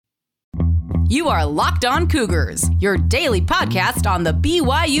You are Locked On Cougars, your daily podcast on the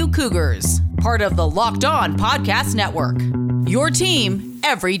BYU Cougars, part of the Locked On Podcast Network. Your team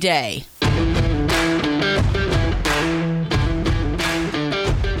every day.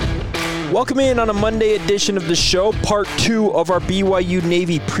 Welcome in on a Monday edition of the show. Part 2 of our BYU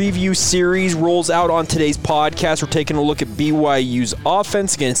Navy preview series rolls out on today's podcast. We're taking a look at BYU's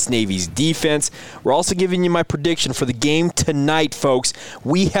offense against Navy's defense. We're also giving you my prediction for the game tonight, folks.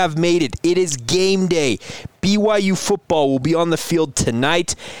 We have made it. It is game day. BYU football will be on the field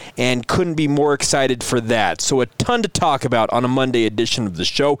tonight, and couldn't be more excited for that. So a ton to talk about on a Monday edition of the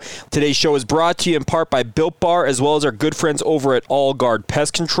show. Today's show is brought to you in part by Built Bar, as well as our good friends over at All Guard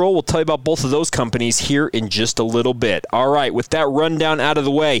Pest Control. We'll tell you about both of those companies here in just a little bit. All right, with that rundown out of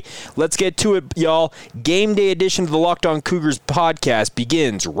the way, let's get to it, y'all. Game day edition of the Locked On Cougars podcast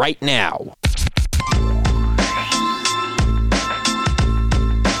begins right now.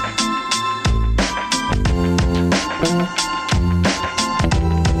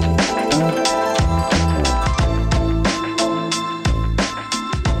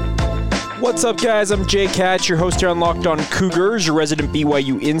 What's up, guys? I'm Jay Katz, your host here on Locked On Cougars, your resident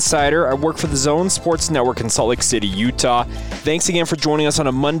BYU insider. I work for the Zone Sports Network in Salt Lake City, Utah. Thanks again for joining us on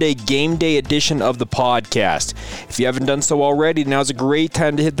a Monday game day edition of the podcast. If you haven't done so already, now's a great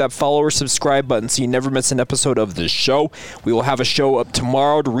time to hit that follow or subscribe button so you never miss an episode of the show. We will have a show up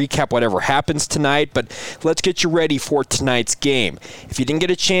tomorrow to recap whatever happens tonight, but let's get you ready for tonight's game. If you didn't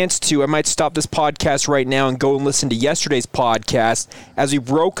get a chance to, I might stop this podcast right now and go and listen to yesterday's podcast as we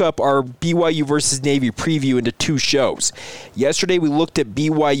broke up our BYU versus Navy preview into two shows. Yesterday we looked at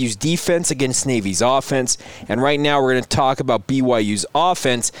BYU's defense against Navy's offense, and right now we're going to talk about BYU's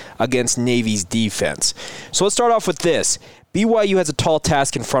offense against Navy's defense. So let's start off with this. BYU has a tall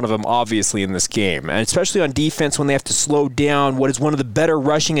task in front of them, obviously, in this game, and especially on defense when they have to slow down what is one of the better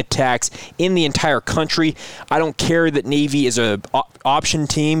rushing attacks in the entire country. I don't care that Navy is an option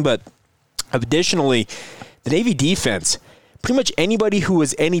team, but additionally, the Navy defense, pretty much anybody who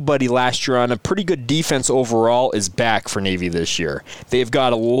was anybody last year on a pretty good defense overall is back for Navy this year. They've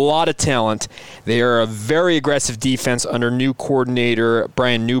got a lot of talent. They are a very aggressive defense under new coordinator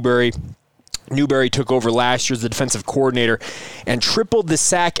Brian Newberry. Newberry took over last year as the defensive coordinator and tripled the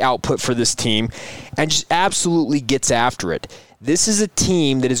sack output for this team and just absolutely gets after it. This is a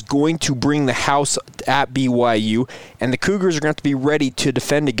team that is going to bring the house at BYU, and the Cougars are going to have to be ready to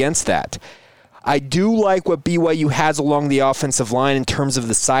defend against that. I do like what BYU has along the offensive line in terms of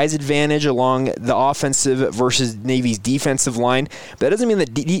the size advantage along the offensive versus Navy's defensive line. But that doesn't mean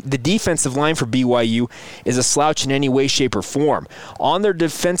that the defensive line for BYU is a slouch in any way, shape, or form. On their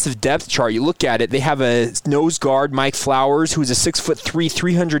defensive depth chart, you look at it, they have a nose guard, Mike Flowers, who's a 6'3",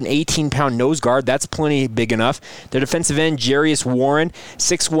 318-pound nose guard. That's plenty big enough. Their defensive end, Jarius Warren,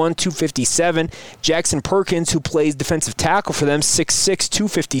 6'1", 257. Jackson Perkins, who plays defensive tackle for them, 6'6",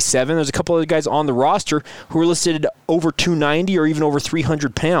 257. There's a couple other guys on the roster who are listed over 290 or even over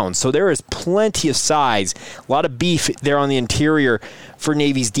 300 pounds. So there is plenty of size, a lot of beef there on the interior for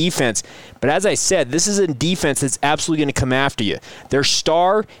Navy's defense. But as I said, this is a defense that's absolutely going to come after you. Their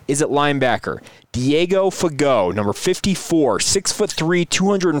star is at linebacker. Diego Fagot, number 54, 6'3",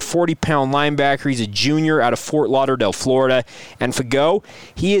 240-pound linebacker. He's a junior out of Fort Lauderdale, Florida. And Fagot,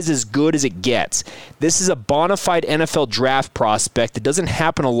 he is as good as it gets. This is a bona fide NFL draft prospect that doesn't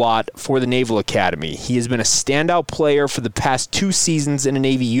happen a lot for the Naval Academy. He has been a standout player for the past 2 seasons in a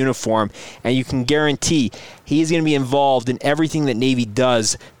Navy uniform, and you can guarantee he is going to be involved in everything that Navy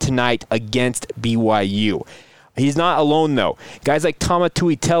does tonight against BYU. He's not alone, though. Guys like Tama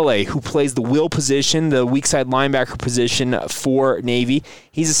Tuitele, who plays the will position, the weak side linebacker position for Navy.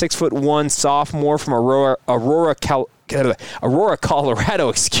 He's a 6'1" sophomore from Aurora,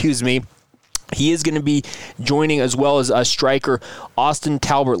 Colorado, He is going to be joining, as well as striker Austin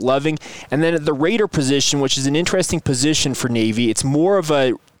Talbert-Loving. And then at the Raider position, which is an interesting position for Navy, it's more of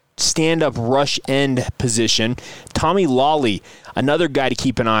a stand-up rush end position. Tommy Lawley, another guy to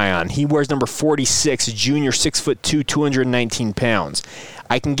keep an eye on. He wears number 46, a junior, 6'2", 219 pounds.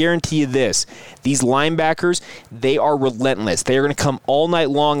 I can guarantee you this. These linebackers, they are relentless. They are going to come all night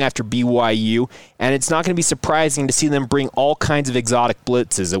long after BYU, and it's not going to be surprising to see them bring all kinds of exotic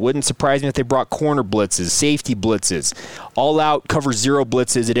blitzes. It wouldn't surprise me if they brought corner blitzes, safety blitzes, all-out cover zero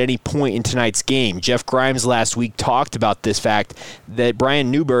blitzes at any point in tonight's game. Jeff Grimes last week talked about this fact that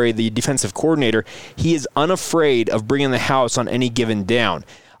Brian Newberry, the defensive coordinator, he is unafraid of bringing the house on any given down.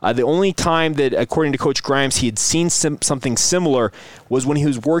 The only time that, according to Coach Grimes, he had seen something similar was when he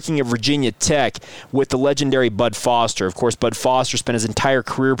was working at Virginia Tech with the legendary Bud Foster. Of course, Bud Foster spent his entire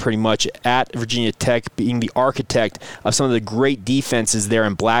career pretty much at Virginia Tech being the architect of some of the great defenses there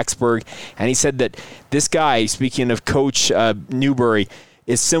in Blacksburg. And he said that this guy, speaking of Coach Newberry,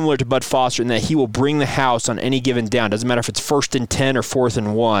 is similar to Bud Foster in that he will bring the house on any given down. Doesn't matter if it's 1st and 10 or 4th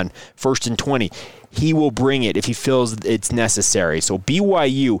and 1, 1st and 20. He will bring it if he feels it's necessary. So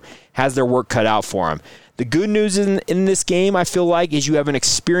BYU has their work cut out for him. The good news in this game, I feel like, is you have an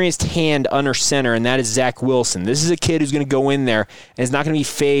experienced hand under center, and that is Zach Wilson. This is a kid who's going to go in there and is not going to be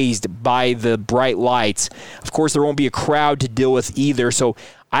fazed by the bright lights. Of course, there won't be a crowd to deal with either, so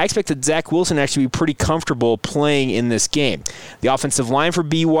I expect that Zach Wilson actually be pretty comfortable playing in this game. The offensive line for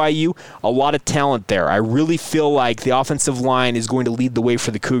BYU, a lot of talent there. I really feel like the offensive line is going to lead the way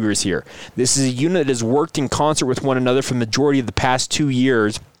for the Cougars here. This is a unit that has worked in concert with one another for the majority of the past 2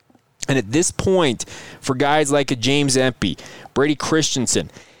 years. And at this point, for guys like a James Empey, Brady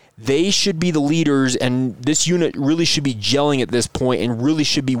Christensen, they should be the leaders, and this unit really should be gelling at this point and really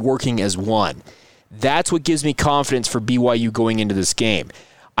should be working as one. That's what gives me confidence for BYU going into this game.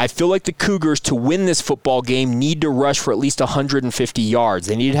 I feel like the Cougars, to win this football game, need to rush for at least 150 yards.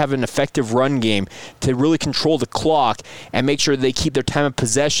 They need to have an effective run game to really control the clock and make sure they keep their time of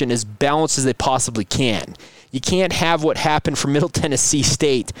possession as balanced as they possibly can. You can't have what happened for Middle Tennessee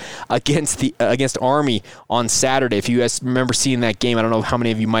State against Army on Saturday. If you guys remember seeing that game, I don't know how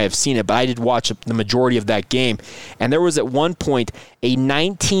many of you might have seen it, but I did watch the majority of that game. And there was at one point a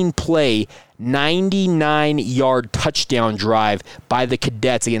 19-play, 99-yard touchdown drive by the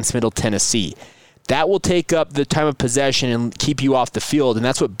Cadets against Middle Tennessee. That will take up the time of possession and keep you off the field, and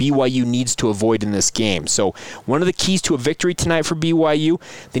that's what BYU needs to avoid in this game. So one of the keys to a victory tonight for BYU,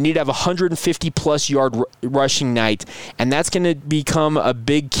 they need to have a 150-plus yard rushing night, and that's going to become a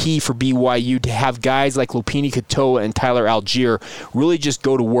big key for BYU to have guys like Lopini Katoa and Tyler Algier really just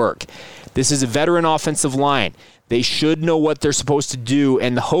go to work. This is a veteran offensive line. They should know what they're supposed to do,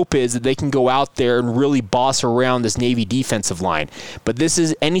 and the hope is that they can go out there and really boss around this Navy defensive line. But this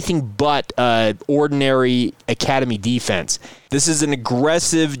is anything but ordinary academy defense. This is an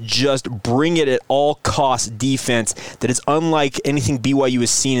aggressive, just bring it at all costs defense that is unlike anything BYU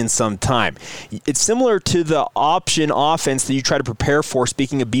has seen in some time. It's similar to the option offense that you try to prepare for.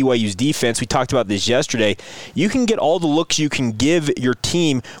 Speaking of BYU's defense, we talked about this yesterday. You can get all the looks you can give your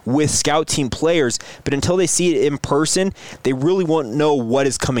team with scout team players, but until they see it in person, they really won't know what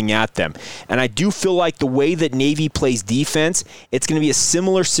is coming at them. And I do feel like the way that Navy plays defense, it's going to be a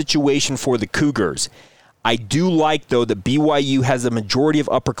similar situation for the Cougars. I do like, though, that BYU has a majority of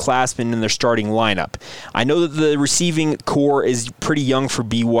upperclassmen in their starting lineup. I know that the receiving core is pretty young for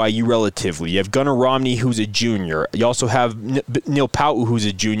BYU relatively. You have Gunnar Romney, who's a junior. You also have Neil Pau'u, who's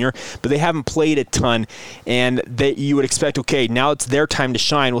a junior, but they haven't played a ton, and you would expect, okay, now it's their time to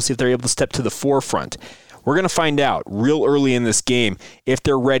shine. We'll see if they're able to step to the forefront. We're going to find out real early in this game if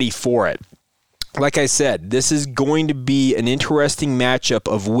they're ready for it. Like I said, this is going to be an interesting matchup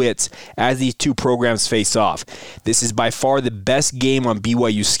of wits as these two programs face off. This is by far the best game on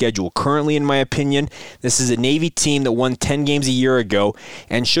BYU's schedule currently, in my opinion. This is a Navy team that won 10 games a year ago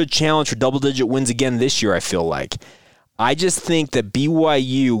and should challenge for double-digit wins again this year, I feel like. I just think that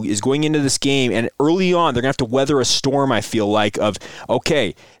BYU is going into this game, and early on, they're going to have to weather a storm, I feel like, of,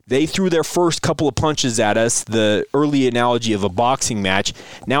 okay, they threw their first couple of punches at us, the early analogy of a boxing match.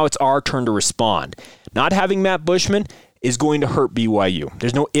 Now it's our turn to respond. Not having Matt Bushman is going to hurt BYU.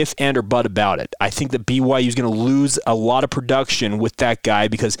 There's no if, and, or but about it. I think that BYU is going to lose a lot of production with that guy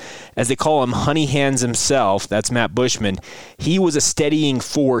because, as they call him, Honey Hands himself, that's Matt Bushman, he was a steadying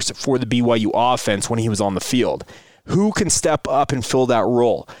force for the BYU offense when he was on the field. Who can step up and fill that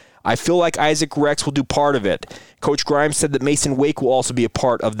role? I feel like Isaac Rex will do part of it. Coach Grimes said that Mason Wake will also be a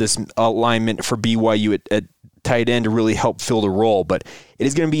part of this alignment for BYU at tight end to really help fill the role. But it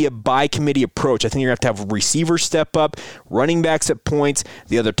is going to be a by-committee approach. I think you're going to have receivers step up, running backs at points,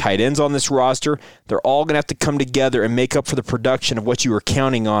 the other tight ends on this roster. They're all going to have to come together and make up for the production of what you were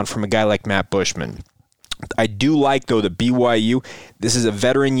counting on from a guy like Matt Bushman. I do like, though, that BYU, this is a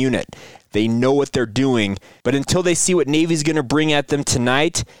veteran unit. They know what they're doing, but until they see what Navy's going to bring at them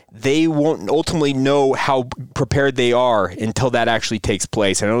tonight, they won't ultimately know how prepared they are until that actually takes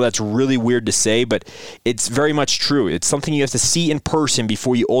place. I know that's really weird to say, but it's very much true. It's something you have to see in person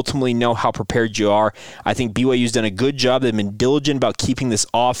before you ultimately know how prepared you are. I think BYU's done a good job. They've been diligent about keeping this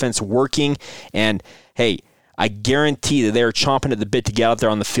offense working, and hey, I guarantee that they're chomping at the bit to get out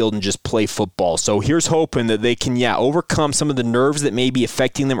there on the field and just play football. So here's hoping that they can, overcome some of the nerves that may be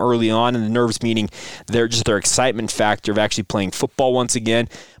affecting them early on, and the nerves meaning their excitement factor of actually playing football once again.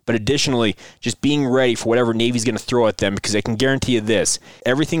 But additionally, just being ready for whatever Navy's going to throw at them, because I can guarantee you this.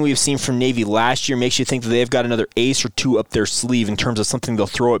 Everything we've seen from Navy last year makes you think that they've got another ace or two up their sleeve in terms of something they'll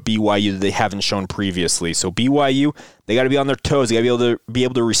throw at BYU that they haven't shown previously. So BYU, they got to be on their toes. They got to be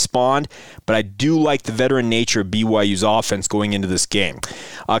able to respond. But I do like the veteran nature of BYU's offense going into this game.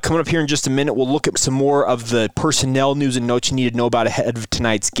 Coming up here in just a minute, we'll look at some more of the personnel news and notes you need to know about ahead of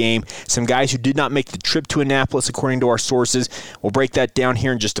tonight's game. Some guys who did not make the trip to Annapolis, according to our sources. We'll break that down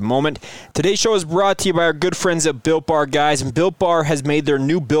here in just a moment. Today's show is brought to you by our good friends at Built Bar, guys. And Built Bar has made their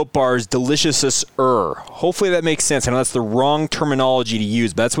new Built Bars delicious-er. Hopefully that makes sense. I know that's the wrong terminology to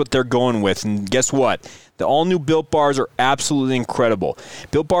use, but that's what they're going with. And guess what? The all-new Built Bars are absolutely incredible.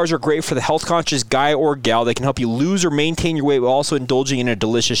 Built Bars are great for the health-conscious guy or gal. They can help you lose or maintain your weight while also indulging in a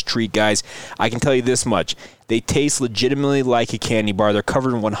delicious treat, guys. I can tell you this much. They taste legitimately like a candy bar. They're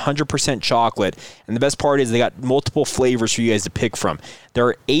covered in 100% chocolate. And the best part is they got multiple flavors for you guys to pick from. There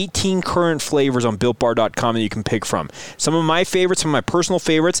are 18 current flavors on BuiltBar.com that you can pick from. Some of my favorites, some of my personal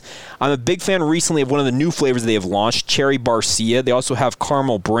favorites. I'm a big fan recently of one of the new flavors they have launched, Cherry Barcia. They also have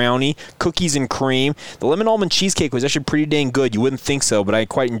Caramel Brownie, Cookies and Cream. The Lemon Almond Cheesecake was actually pretty dang good. You wouldn't think so, but I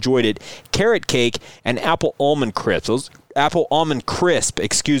quite enjoyed it. Carrot Cake and Apple Almond Crisp. Those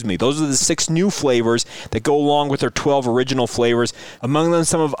are the 6 new flavors that go along with their 12 original flavors. Among them,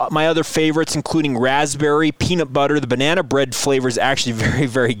 some of my other favorites, including raspberry, peanut butter. The banana bread flavor is actually very,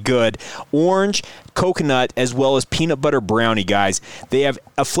 very good. Orange, coconut, as well as peanut butter brownie, guys. They have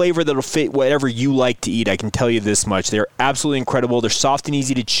a flavor that'll fit whatever you like to eat. I can tell you this much. They're absolutely incredible. They're soft and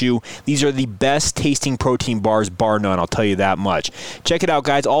easy to chew. These are the best tasting protein bars, bar none. I'll tell you that much. Check it out,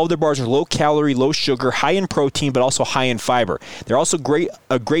 guys. All of their bars are low calorie, low sugar, high in protein, but also high in fiber. They're also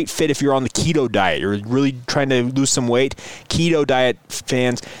a great fit if you're on the keto diet. You're really trying to lose some weight. Keto diet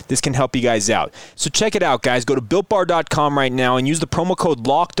fans, this can help you guys out. So check it out, guys. Go to BuiltBar.com right now and use the promo code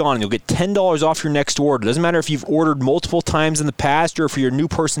LOCKEDON, and you'll get $10 off your next order. Doesn't matter if you've ordered multiple times in the past or if you're a new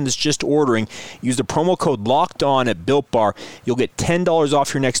person that's just ordering. Use the promo code LOCKEDON at Built Bar. You'll get $10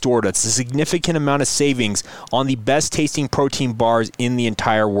 off your next order. That's a significant amount of savings on the best tasting protein bars in the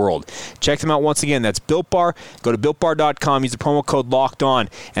entire world. Check them out once again. That's Built Bar. Go to BuiltBar.com. Use the promo code Locked On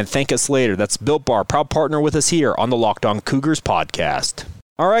and thank us later. That's Built Bar, proud partner with us here on the Locked On Cougars podcast.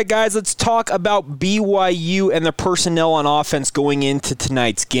 All right, guys, let's talk about BYU and the personnel on offense going into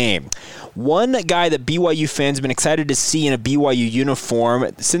tonight's game. One guy that BYU fans have been excited to see in a BYU uniform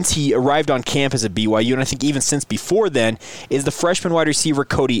since he arrived on campus at BYU, and I think even since before then, is the freshman wide receiver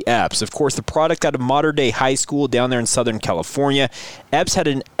Cody Epps. Of course, the product out of Mater Dei High School down there in Southern California. Epps had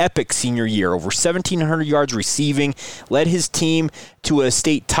an epic senior year, over 1,700 yards receiving, led his team to a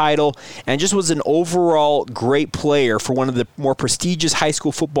state title, and just was an overall great player for one of the more prestigious high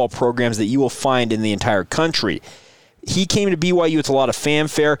school football programs that you will find in the entire country. He came to BYU with a lot of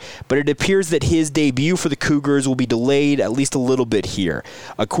fanfare, but it appears that his debut for the Cougars will be delayed at least a little bit here.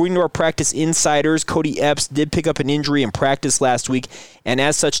 According to our practice insiders, Cody Epps did pick up an injury in practice last week, and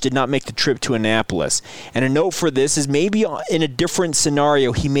as such did not make the trip to Annapolis. And a note for this is maybe in a different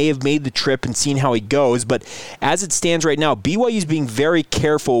scenario, he may have made the trip and seen how he goes, but as it stands right now, BYU is being very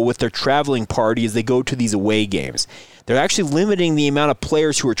careful with their traveling party as they go to these away games. They're actually limiting the amount of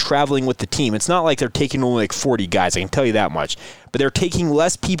players who are traveling with the team. It's not like they're taking only like 40 guys, I can tell you that much. But they're taking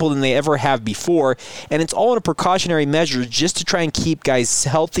less people than they ever have before, and it's all in a precautionary measure just to try and keep guys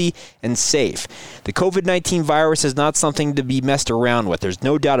healthy and safe. The COVID-19 virus is not something to be messed around with. There's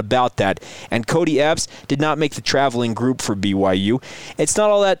no doubt about that. And Cody Epps did not make the traveling group for BYU. It's not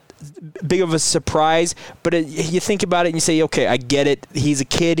all that big of a surprise, but you think about it and you say, okay, I get it. He's a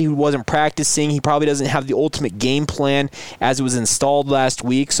kid who wasn't practicing. He probably doesn't have the ultimate game plan as it was installed last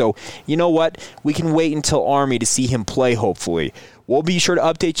week. So, you know what? We can wait until Army to see him play, hopefully. We'll be sure to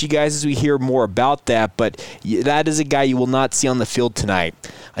update you guys as we hear more about that, but that is a guy you will not see on the field tonight.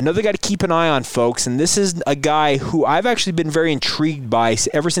 Another guy to keep an eye on, folks, and this is a guy who I've actually been very intrigued by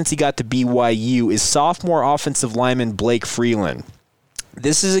ever since he got to BYU, is sophomore offensive lineman Blake Freeland.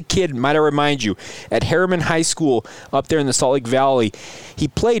 This is a kid, might I remind you, at Harriman High School up there in the Salt Lake Valley. He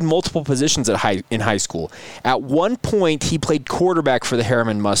played multiple positions in high school. At one point, he played quarterback for the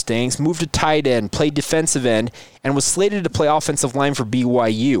Harriman Mustangs, moved to tight end, played defensive end, and was slated to play offensive line for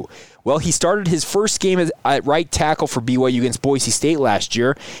BYU. Well, he started his first game at right tackle for BYU against Boise State last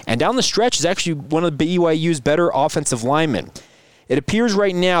year, and down the stretch is actually one of BYU's better offensive linemen. It appears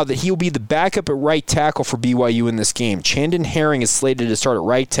right now that he will be the backup at right tackle for BYU in this game. Chandon Herring is slated to start at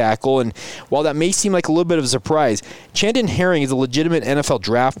right tackle, and while that may seem like a little bit of a surprise, Chandon Herring is a legitimate NFL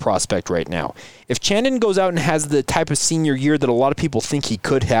draft prospect right now. If Chandon goes out and has the type of senior year that a lot of people think he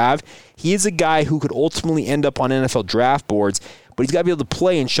could have, he is a guy who could ultimately end up on NFL draft boards, but he's got to be able to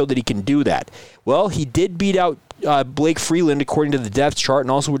play and show that he can do that. Well, he did beat out Blake Freeland according to the depth chart and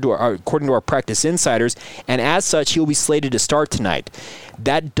also according to our practice insiders, and as such, he'll be slated to start tonight.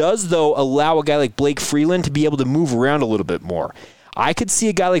 That does, though, allow a guy like Blake Freeland to be able to move around a little bit more. I could see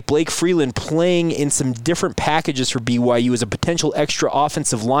a guy like Blake Freeland playing in some different packages for BYU as a potential extra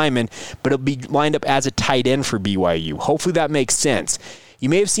offensive lineman, but it'll be lined up as a tight end for BYU. Hopefully that makes sense. You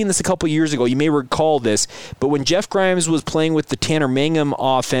may have seen this a couple years ago. You may recall this, but when Jeff Grimes was playing with the Tanner Mangum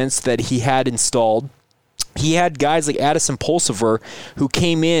offense that he had installed, he had guys like Addison Pulsiver who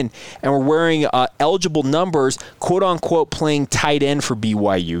came in and were wearing eligible numbers, quote-unquote, playing tight end for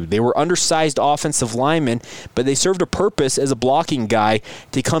BYU. They were undersized offensive linemen, but they served a purpose as a blocking guy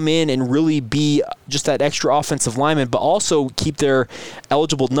to come in and really be just that extra offensive lineman, but also keep their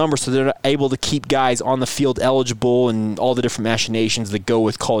eligible numbers so they're able to keep guys on the field eligible and all the different machinations that go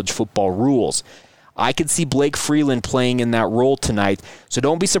with college football rules. I could see Blake Freeland playing in that role tonight, so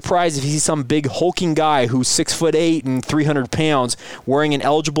don't be surprised if you see some big hulking guy who's 6'8" and 300 pounds wearing an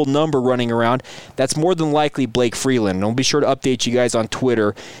eligible number running around. That's more than likely Blake Freeland. And I'll be sure to update you guys on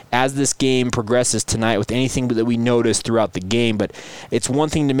Twitter as this game progresses tonight with anything that we notice throughout the game. But it's one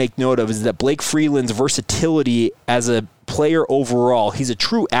thing to make note of is that Blake Freeland's versatility as a player overall. He's a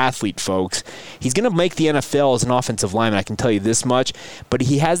true athlete, folks. He's going to make the NFL as an offensive lineman, I can tell you this much, but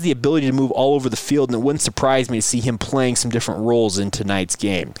he has the ability to move all over the field, and it wouldn't surprise me to see him playing some different roles in tonight's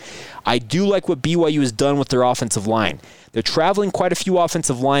game. I do like what BYU has done with their offensive line. They're traveling quite a few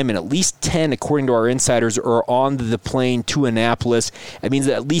offensive linemen. At least 10, according to our insiders, are on the plane to Annapolis. That means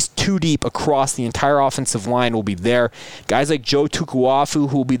that at least 2 deep across the entire offensive line will be there. Guys like Joe Tukuafu,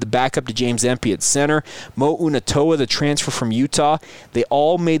 who will be the backup to James Empey at center. Mo Unatoa, the transfer from Utah. They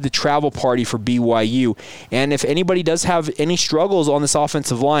all made the travel party for BYU. And if anybody does have any struggles on this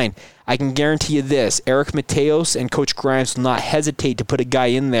offensive line, I can guarantee you this, Eric Mateos and Coach Grimes will not hesitate to put a guy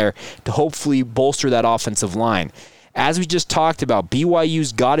in there to hopefully bolster that offensive line. As we just talked about,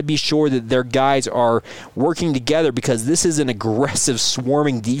 BYU's got to be sure that their guys are working together because this is an aggressive,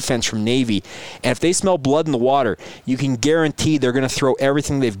 swarming defense from Navy. And if they smell blood in the water, you can guarantee they're going to throw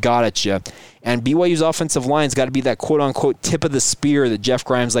everything they've got at you. And BYU's offensive line's got to be that quote-unquote tip of the spear that Jeff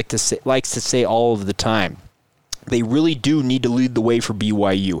Grimes likes to say all of the time. They really do need to lead the way for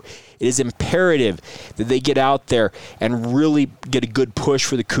BYU. It is imperative that they get out there and really get a good push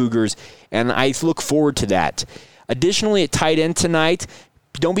for the Cougars, and I look forward to that. Additionally, at tight end tonight,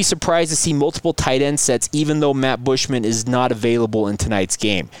 don't be surprised to see multiple tight end sets, even though Matt Bushman is not available in tonight's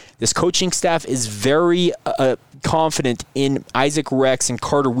game. This coaching staff is very confident in Isaac Rex and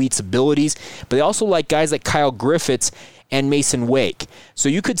Carter Wheat's abilities, but they also like guys like Kyle Griffiths and Mason Wake. So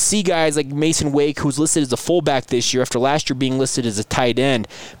you could see guys like Mason Wake, who's listed as a fullback this year after last year being listed as a tight end,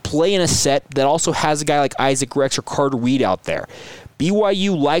 play in a set that also has a guy like Isaac Rex or Carter Wheat out there.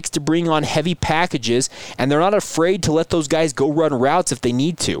 BYU likes to bring on heavy packages, and they're not afraid to let those guys go run routes if they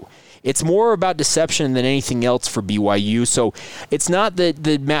need to. It's more about deception than anything else for BYU. So it's not that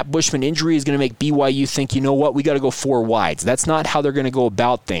the Matt Bushman injury is going to make BYU think, you know what, we got to go 4 wides. That's not how they're going to go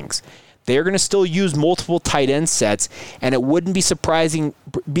about things. They're going to still use multiple tight end sets, and it wouldn't be surprising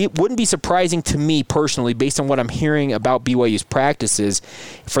to me personally, based on what I'm hearing about BYU's practices,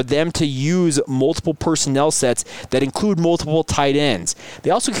 for them to use multiple personnel sets that include multiple tight ends. They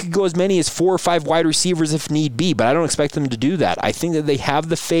also could go as many as 4 or 5 wide receivers if need be, but I don't expect them to do that. I think that they have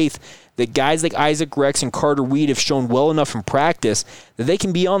the faith that guys like Isaac Rex and Carter Wheat have shown well enough in practice that they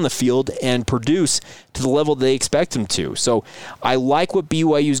can be on the field and produce to the level they expect them to. So I like what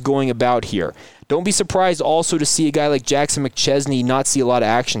BYU's going about here. Don't be surprised also to see a guy like Jackson McChesney not see a lot of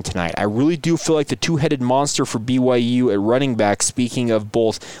action tonight. I really do feel like the two-headed monster for BYU at running back, speaking of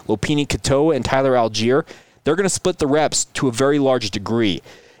both Lopini Katoa and Tyler Algier, they're going to split the reps to a very large degree.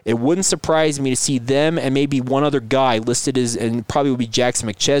 It wouldn't surprise me to see them and maybe one other guy listed as, and probably would be Jackson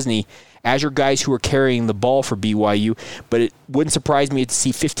McChesney, as your guys who are carrying the ball for BYU, but it wouldn't surprise me to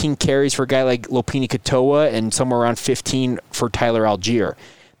see 15 carries for a guy like Lopini Katoa and somewhere around 15 for Tyler Algier.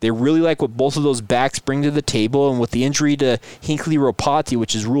 They really like what both of those backs bring to the table, and with the injury to Hinckley Ropati,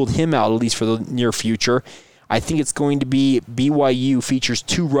 which has ruled him out at least for the near future, I think it's going to be BYU features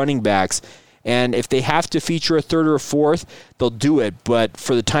 2 running backs, And if they have to feature a third or a fourth, they'll do it. But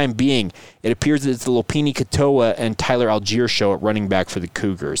for the time being, it appears that it's the Lopini Katoa and Tyler Algier show at running back for the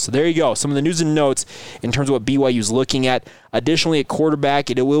Cougars. So there you go. Some of the news and notes in terms of what BYU's looking at. Additionally, at quarterback,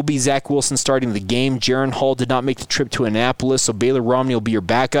 it will be Zach Wilson starting the game. Jaron Hall did not make the trip to Annapolis, so Baylor Romney will be your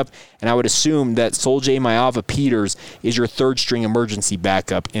backup. And I would assume that Soljay Maiava-Peters is your third-string emergency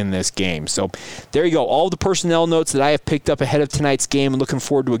backup in this game. So there you go. All the personnel notes that I have picked up ahead of tonight's game, and looking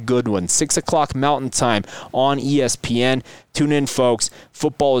forward to a good one. 6 o'clock Mountain Time on ESPN. Tune in, folks.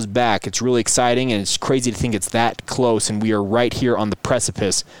 Football is back. It's really exciting, and it's crazy to think it's that close, and we are right here on the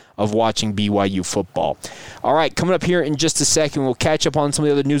precipice of watching BYU football. All right, coming up here in just a second, we'll catch up on some of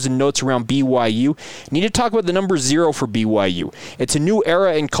the other news and notes around BYU. Need to talk about the number 0 for BYU. It's a new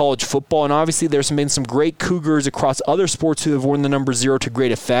era in college football, and obviously there's been some great Cougars across other sports who have worn the number 0 to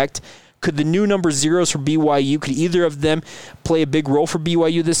great effect. Could the new number 0s for BYU, could either of them play a big role for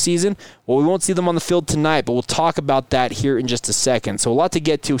BYU this season? Well, we won't see them on the field tonight, but we'll talk about that here in just a second. So a lot to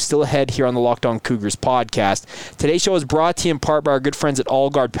get to still ahead here on the Locked On Cougars podcast. Today's show is brought to you in part by our good friends at All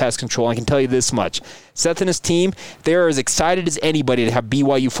Guard Pest Control. I can tell you this much. Seth and his team, they're as excited as anybody to have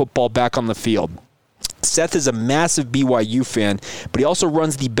BYU football back on the field. Seth is a massive BYU fan, but he also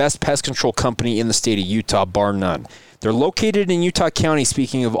runs the best pest control company in the state of Utah, bar none. They're located in Utah County,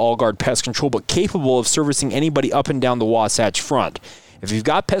 speaking of All Guard Pest Control, but capable of servicing anybody up and down the Wasatch Front. If you've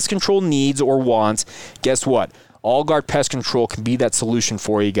got pest control needs or wants, guess what? All Guard Pest Control can be that solution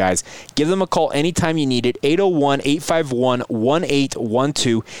for you guys. Give them a call anytime you need it,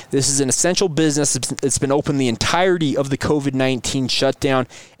 801-851-1812. This is an essential business. It's been open the entirety of the COVID-19 shutdown,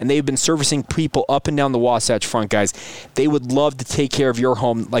 and they've been servicing people up and down the Wasatch Front, guys. They would love to take care of your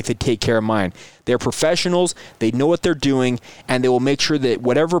home like they take care of mine. They're professionals, they know what they're doing, and they will make sure that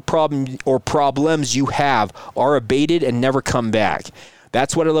whatever problem or problems you have are abated and never come back.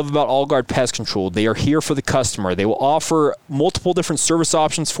 That's what I love about All Guard Pest Control. They are here for the customer. They will offer multiple different service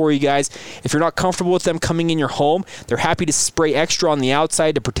options for you guys. If you're not comfortable with them coming in your home, they're happy to spray extra on the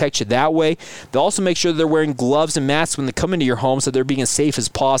outside to protect you that way. They'll also make sure that they're wearing gloves and masks when they come into your home so they're being as safe as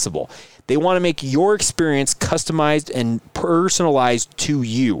possible. They want to make your experience customized and personalized to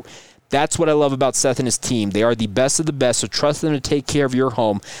you. That's what I love about Seth and his team. They are the best of the best, so trust them to take care of your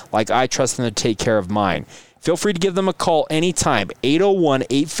home like I trust them to take care of mine. Feel free to give them a call anytime,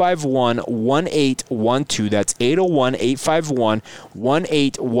 801-851-1812. That's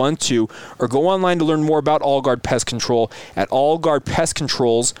 801-851-1812. Or go online to learn more about All Guard Pest Control at All Guard Pest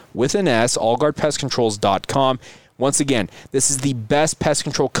Controls with an S, allguardpestcontrols.com. Once again, this is the best pest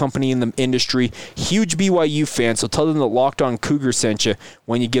control company in the industry. Huge BYU fan, so tell them that Locked On Cougar sent you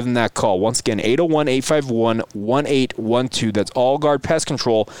when you give them that call. Once again, 801-851-1812. That's All Guard Pest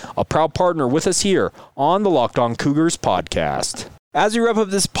Control, a proud partner with us here on the Locked On Cougars podcast. As we wrap up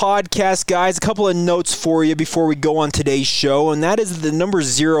this podcast, guys, a couple of notes for you before we go on today's show, and that is the number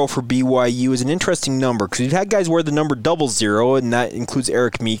 0 for BYU is an interesting number because we've had guys wear the number 00, and that includes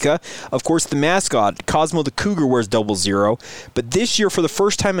Eric Mika. Of course, the mascot, Cosmo the Cougar, wears 00, but this year, for the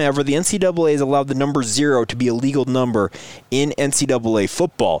first time ever, the NCAA has allowed the number 0 to be a legal number in NCAA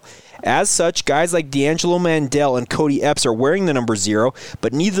football. As such, guys like D'Angelo Mandel and Cody Epps are wearing the number 0,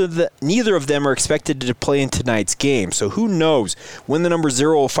 but neither of them are expected to play in tonight's game. So who knows when the number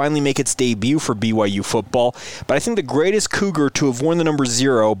 0 will finally make its debut for BYU football. But I think the greatest Cougar to have worn the number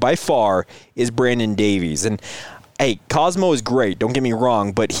 0 by far is Brandon Davies. And hey, Cosmo is great, don't get me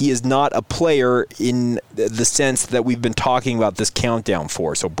wrong, but he is not a player in the sense that we've been talking about this countdown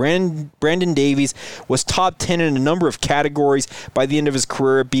for. So Brandon Davies was top 10 in a number of categories by the end of his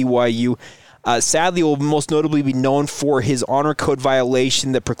career at BYU. Sadly, will most notably be known for his honor code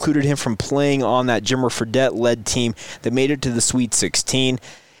violation that precluded him from playing on that Jimmer Fredette-led team that made it to the Sweet 16.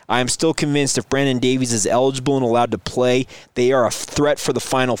 I am still convinced if Brandon Davies is eligible and allowed to play, they are a threat for the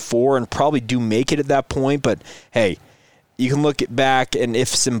Final Four and probably do make it at that point. But, hey, you can look back and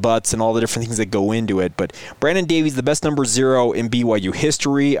ifs and buts and all the different things that go into it. But Brandon Davies, the best number 0 in BYU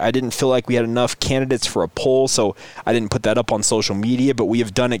history. I didn't feel like we had enough candidates for a poll, so I didn't put that up on social media. But we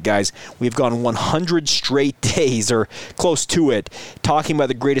have done it, guys. We've gone 100 straight days, or close to it, talking about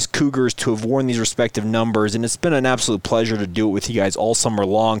the greatest Cougars to have worn these respective numbers. And it's been an absolute pleasure to do it with you guys all summer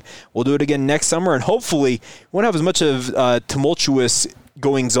long. We'll do it again next summer, and hopefully we won't have as much of tumultuous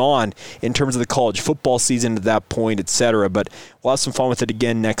goings on in terms of the college football season at that point, etc. But we'll have some fun with it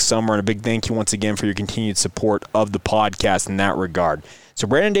again next summer, and a big thank you once again for your continued support of the podcast in that regard. So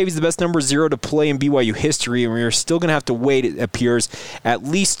Brandon Davies, the best number 0 to play in BYU history, and we're still going to have to wait, it appears, at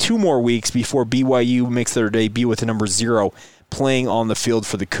least 2 more weeks before BYU makes their debut with the number 0 playing on the field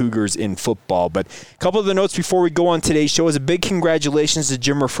for the Cougars in football. But a couple of the notes before we go on today's show is a big congratulations to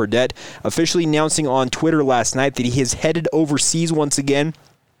Jimmer Fredette, officially announcing on Twitter last night that he has headed overseas once again.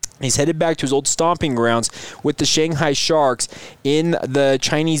 He's headed back to his old stomping grounds with the Shanghai Sharks in the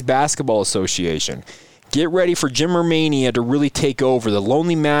Chinese Basketball Association. Get ready for Jimmer Mania to really take over. The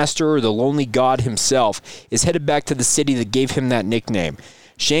Lonely Master, or the Lonely God himself, is headed back to the city that gave him that nickname.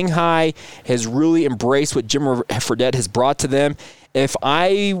 Shanghai has really embraced what Jimmer Fredette has brought to them. If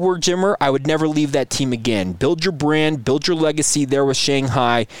I were Jimmer, I would never leave that team again. Build your brand, build your legacy there with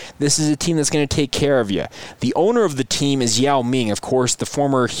Shanghai. This is a team that's going to take care of you. The owner of the team is Yao Ming, of course, the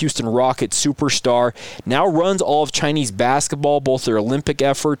former Houston Rockets superstar, now runs all of Chinese basketball, both their Olympic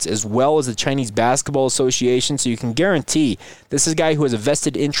efforts as well as the Chinese Basketball Association, so you can guarantee this is a guy who has a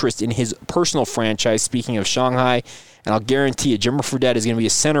vested interest in his personal franchise, speaking of Shanghai. And I'll guarantee you, Jimmer Fredette is going to be a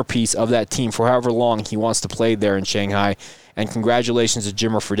centerpiece of that team for however long he wants to play there in Shanghai. And congratulations to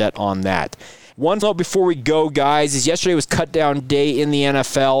Jimmer Fredette on that. One note before we go, guys, is yesterday was cut down day in the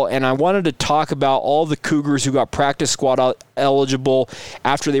NFL, and I wanted to talk about all the Cougars who got practice squad eligible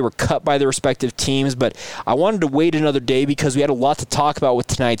after they were cut by their respective teams, but I wanted to wait another day because we had a lot to talk about with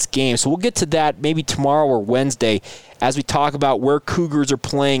tonight's game. So we'll get to that maybe tomorrow or Wednesday as we talk about where Cougars are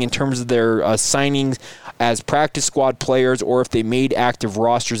playing in terms of their signings as practice squad players or if they made active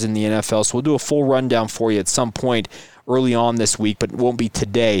rosters in the NFL. So we'll do a full rundown for you at some point early on this week, but it won't be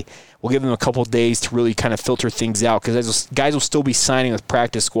today. We'll give them a couple of days to really kind of filter things out because guys will still be signing with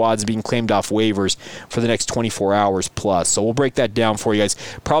practice squads being claimed off waivers for the next 24 hours plus. So we'll break that down for you guys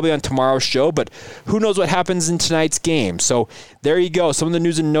probably on tomorrow's show, but who knows what happens in tonight's game. So there you go, some of the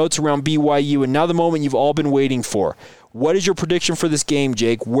news and notes around BYU, and now the moment you've all been waiting for. What is your prediction for this game,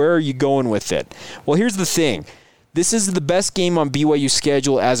 Jake? Where are you going with it? Well, here's the thing. This is the best game on BYU's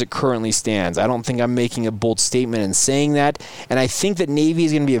schedule as it currently stands. I don't think I'm making a bold statement in saying that, and I think that Navy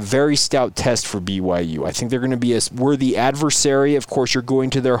is going to be a very stout test for BYU. I think they're going to be a worthy adversary. Of course, you're going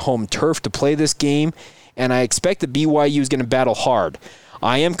to their home turf to play this game, and I expect that BYU is going to battle hard.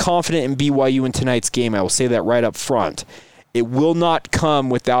 I am confident in BYU in tonight's game. I will say that right up front. It will not come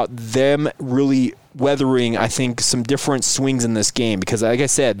without them really weathering, I think, some different swings in this game because, like I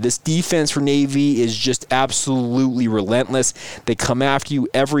said, this defense for Navy is just absolutely relentless. They come after you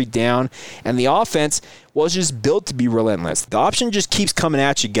every down, and the offense was just built to be relentless. The option just keeps coming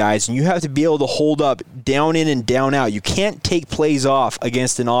at you, guys, and you have to be able to hold up down in and down out. You can't take plays off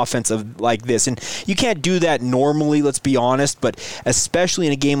against an offense like this, and you can't do that normally, let's be honest, but especially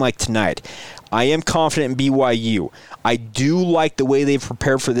in a game like tonight. I am confident in BYU. I do like the way they've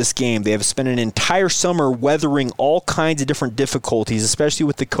prepared for this game. They have spent an entire summer weathering all kinds of different difficulties, especially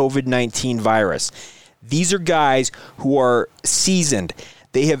with the COVID-19 virus. These are guys who are seasoned.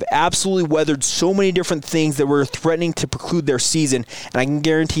 They have absolutely weathered so many different things that were threatening to preclude their season, and I can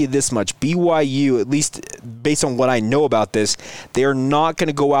guarantee you this much. BYU, at least based on what I know about this, they are not going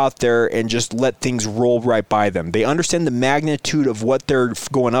to go out there and just let things roll right by them. They understand the magnitude of what they're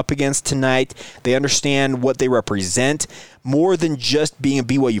going up against tonight. They understand what they represent. More than just being a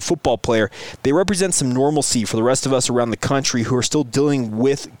BYU football player, they represent some normalcy for the rest of us around the country who are still dealing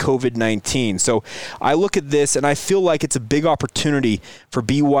with COVID-19. So I look at this and I feel like it's a big opportunity for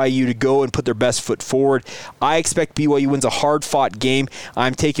BYU to go and put their best foot forward. I expect BYU wins a hard-fought game.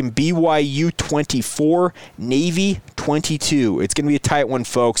 I'm taking BYU 24, Navy 22. It's going to be a tight one,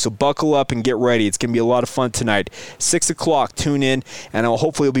 folks, so buckle up and get ready. It's going to be a lot of fun tonight. 6 o'clock, tune in, and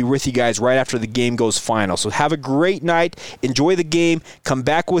hopefully I'll be with you guys right after the game goes final. So have a great night. Enjoy the game. Come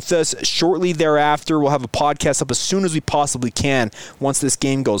back with us shortly thereafter. We'll have a podcast up as soon as we possibly can once this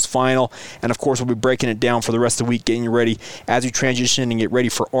game goes final. And, of course, we'll be breaking it down for the rest of the week, getting you ready as we transition and get ready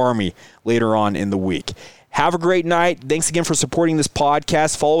for Army later on in the week. Have a great night. Thanks again for supporting this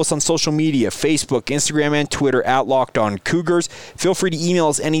podcast. Follow us on social media, Facebook, Instagram, and Twitter at Locked On Cougars. Feel free to email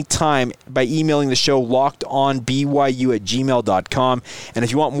us anytime by emailing the show lockedonbyu@gmail.com. And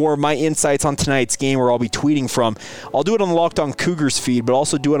if you want more of my insights on tonight's game where I'll be tweeting from, I'll do it on the Locked On Cougars feed, but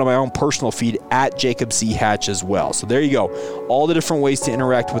also do it on my own personal feed at Jacob C. Hatch as well. So there you go. All the different ways to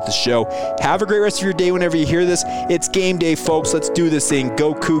interact with the show. Have a great rest of your day whenever you hear this. It's game day, folks. Let's do this thing.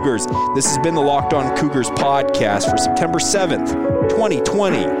 Go Cougars. This has been the Locked On Cougars podcast for September 7th,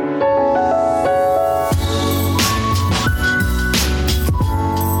 2020.